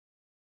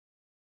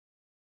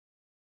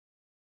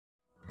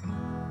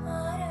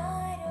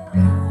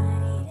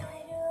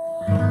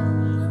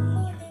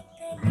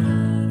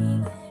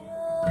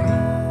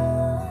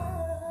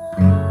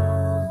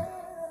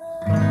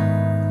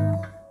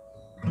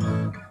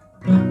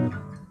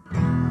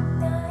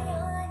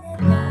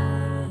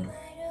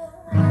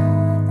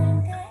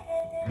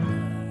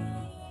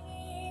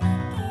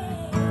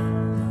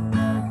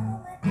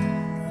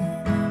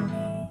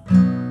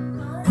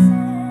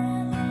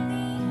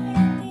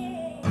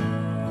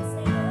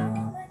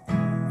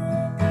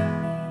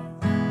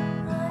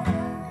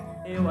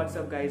what's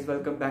up guys,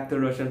 welcome back to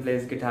Roshan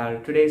Plays Guitar.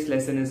 Today's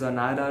lesson is on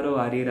Aararo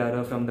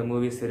Aariraro from the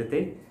movie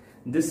Siruthai.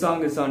 This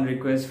song is on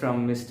request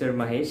from Mr.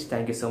 Mahesh.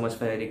 Thank you so much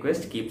for your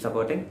request, keep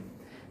supporting.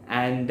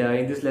 And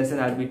in this lesson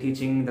I'll be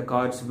teaching the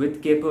chords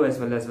with capo as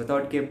well as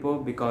without capo,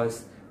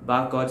 because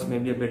bar chords may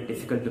be a bit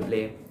difficult to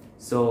play.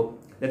 So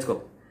let's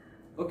go.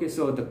 Okay,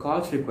 so the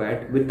chords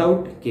required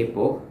without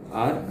capo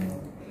are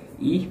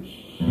E,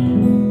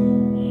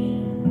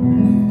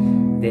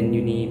 then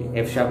you need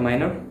F sharp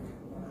minor,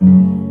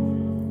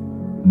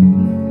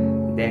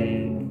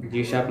 then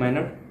G sharp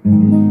minor,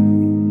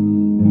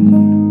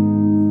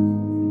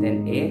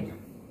 then A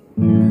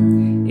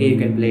you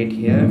can play it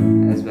here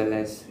as well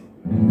as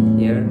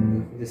here,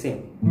 the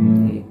same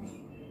A.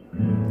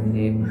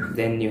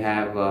 Then you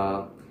have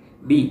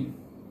B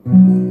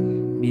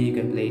you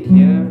can play it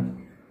here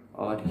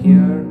or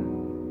here,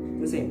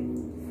 the same.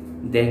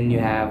 Then you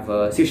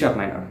have C sharp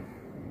minor.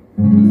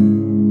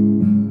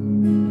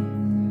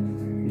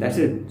 That's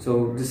it.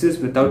 So this is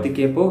without the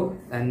capo,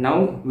 and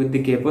now with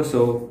the capo.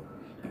 So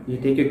you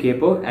take your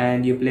capo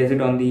and you place it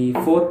on the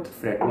 4th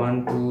fret,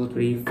 1 2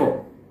 3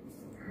 4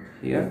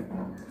 here.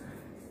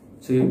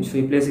 So you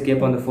place the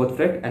capo on the 4th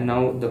fret, and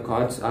now the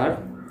chords are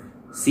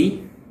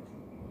C,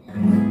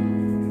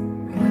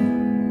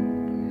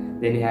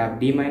 then you have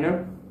D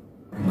minor,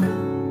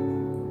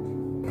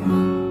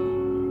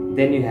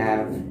 then you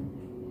have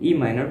E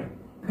minor,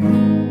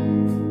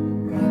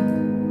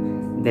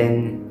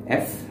 then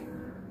F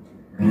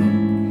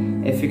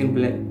you can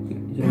play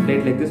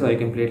it like this or you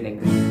can play it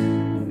like this,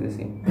 the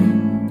same.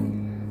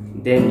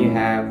 Then you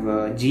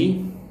have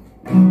G,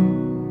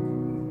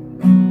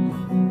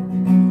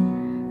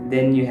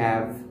 then you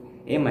have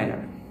A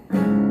minor.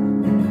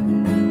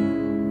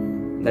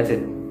 That's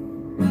it.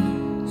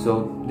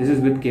 So this is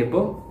with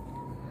capo,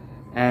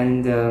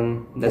 and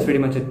that's pretty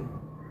much it.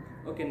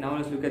 Okay, now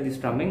let's look at the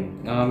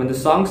strumming. When the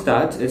song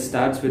starts, it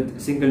starts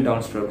with single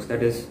downstrokes.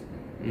 That is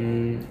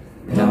down,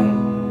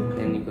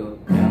 then you go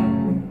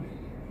down,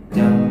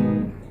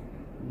 down,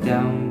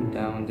 down,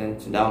 down, then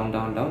down,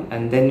 down, down,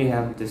 and then you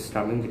have this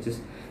strumming which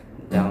is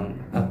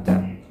down, up,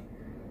 down,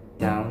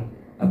 down,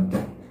 up,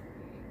 down,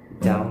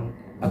 down,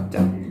 up,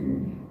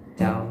 down,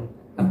 down,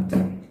 up,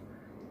 down,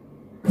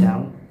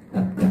 down,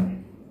 up,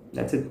 down.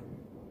 That's it.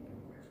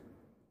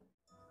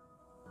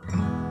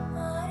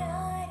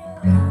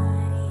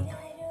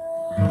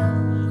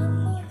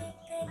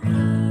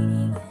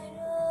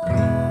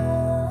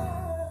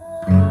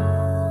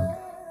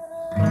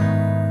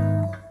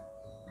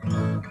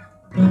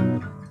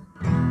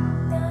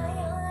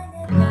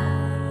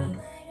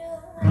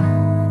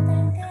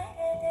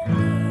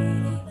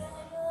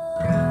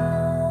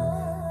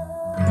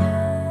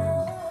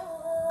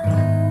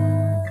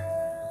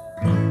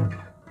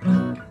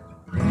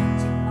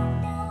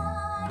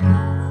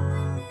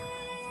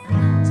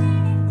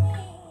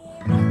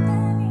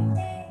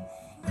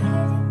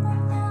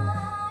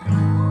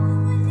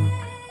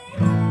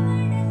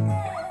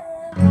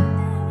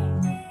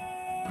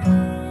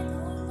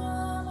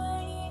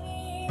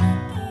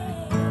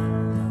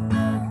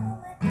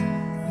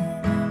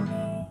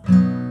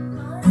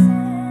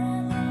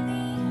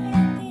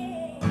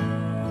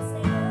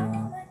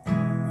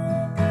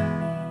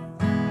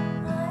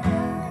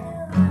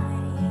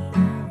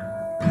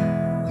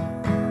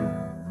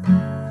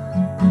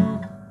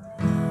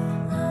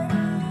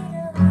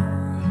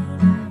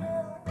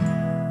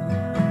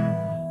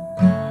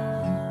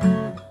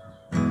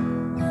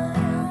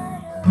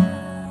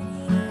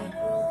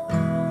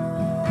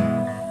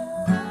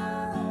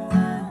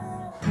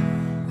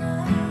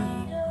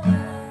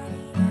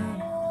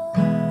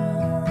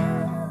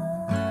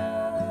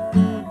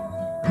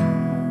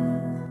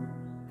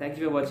 Thank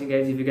you for watching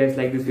guys. If you guys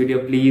like this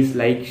video, please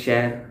like,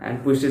 share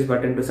and push this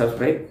button to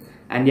subscribe.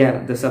 And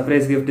yeah, the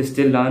surprise gift is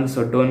still on,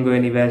 so don't go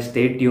anywhere,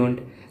 stay tuned.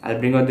 I'll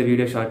bring out the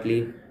video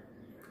shortly.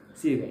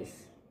 See you guys.